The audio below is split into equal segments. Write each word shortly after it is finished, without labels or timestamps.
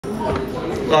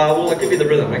Well, I'll give you the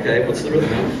rhythm, okay? What's the rhythm?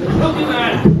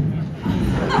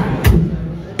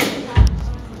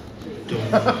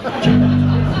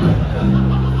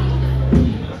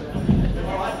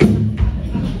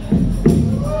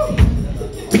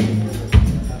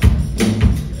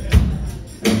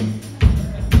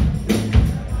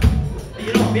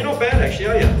 You're not bad, actually,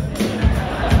 are you?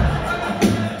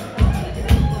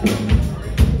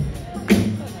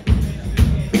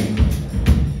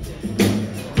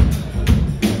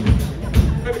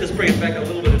 Just bring it back a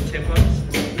little bit of tempo, a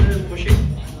little pushy.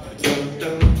 Dun,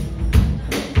 dun.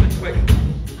 Bit quick.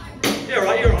 Yeah,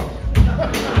 right, you're on.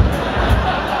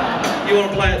 You want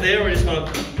to play it there, or you just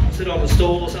want to sit on the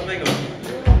stool or something? Or do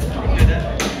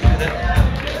that. Do that.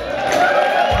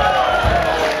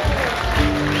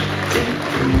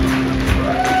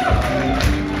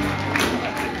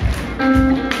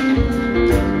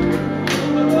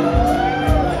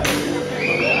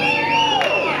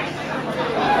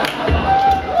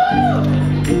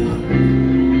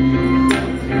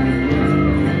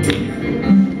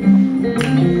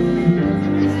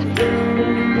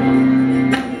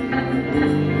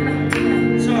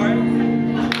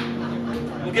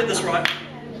 Get this right.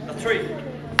 A 3.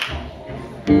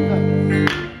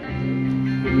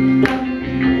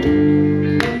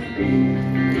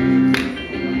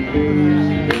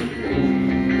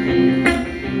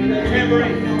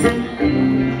 Tambourine.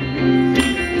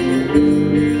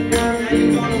 Now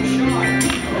you've gone all shy.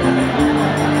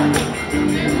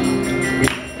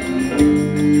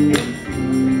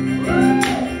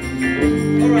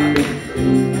 All right.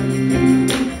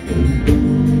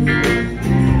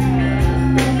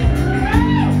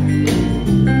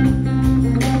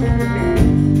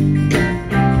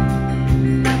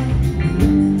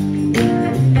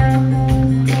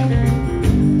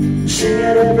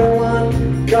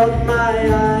 Got my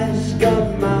eyes,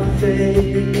 got my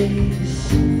face.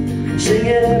 Sing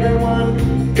it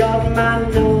everyone, got my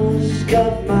nose,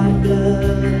 got my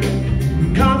blood.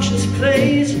 Conscience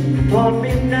plays upon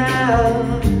me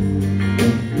now.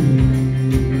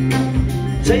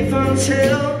 Safe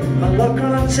until my luck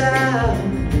runs out.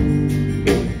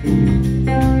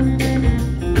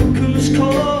 Cuckoo's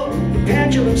call, the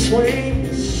pendulum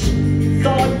swings.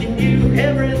 Thought you knew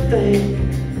everything.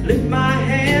 Lift my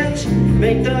hands,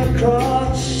 make the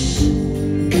cross.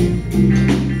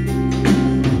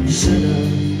 Sinner,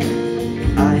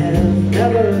 I have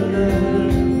never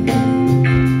learned.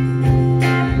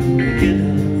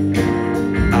 Beginner,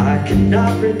 I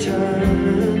cannot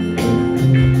return.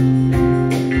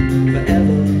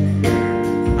 Forever,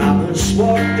 I must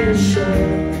walk this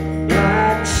earth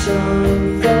like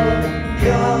some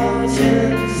forgotten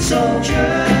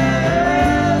soldier.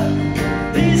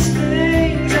 These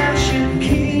things I should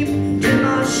keep to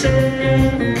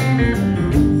myself,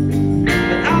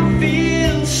 but I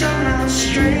feel somehow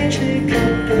strangely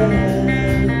compelled.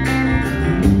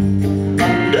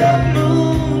 Under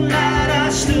moonlight I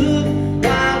stood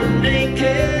wild and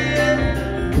naked,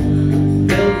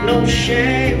 felt no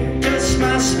shame, just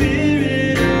my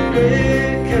spirit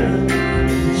awakened.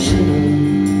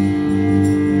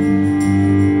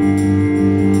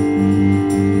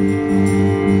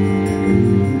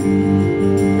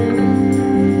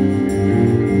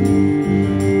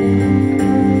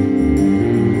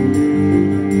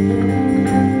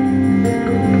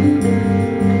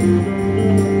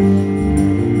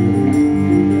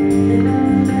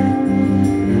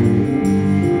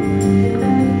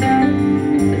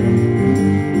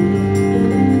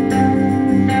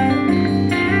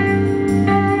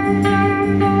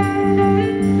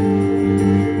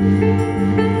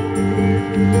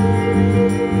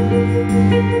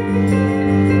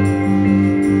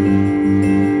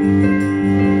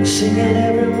 Singing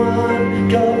everyone,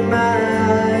 got my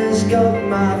eyes, got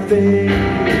my faith.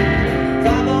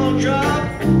 5-ball drop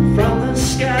from the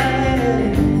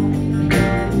sky.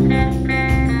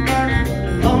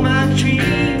 All my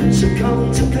dreams have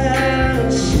come to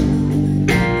pass.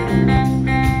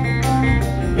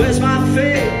 Where's my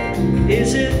faith?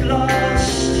 Is it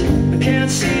lost? I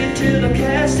can't see it till I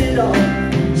cast it off.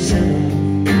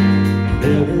 Saying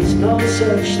there is no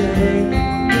such thing.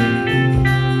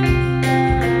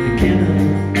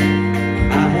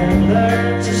 I have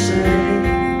learned to sing.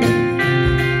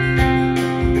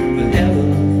 Forever,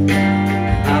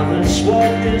 I must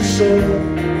walk this earth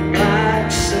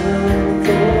like some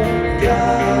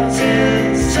forgotten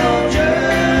soldier.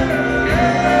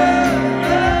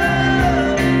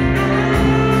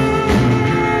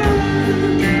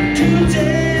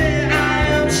 Today I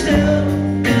am still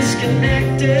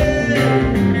disconnected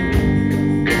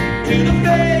to the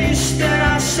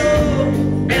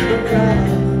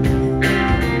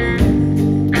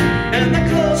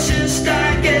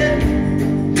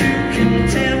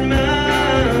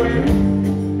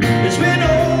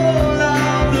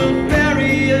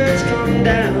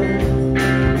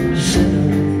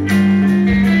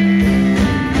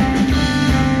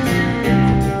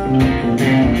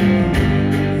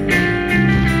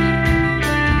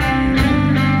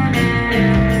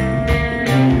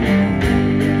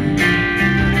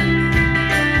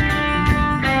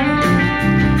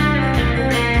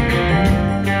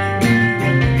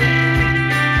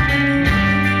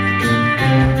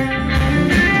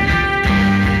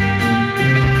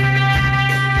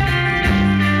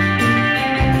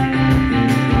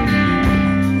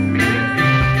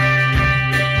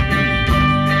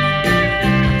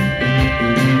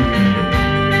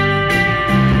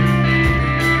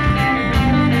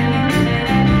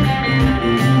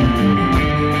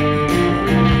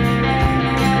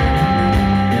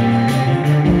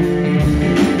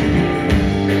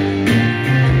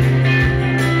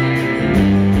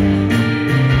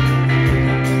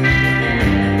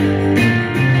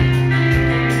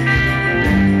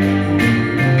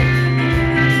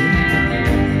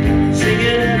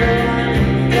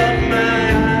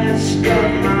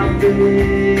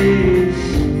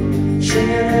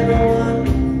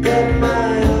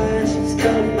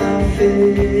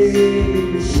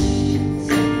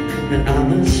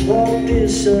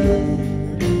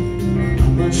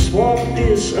must walk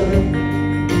this earth,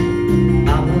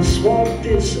 I must walk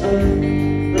this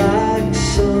earth like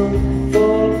some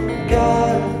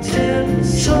forgotten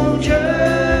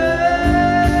soldier.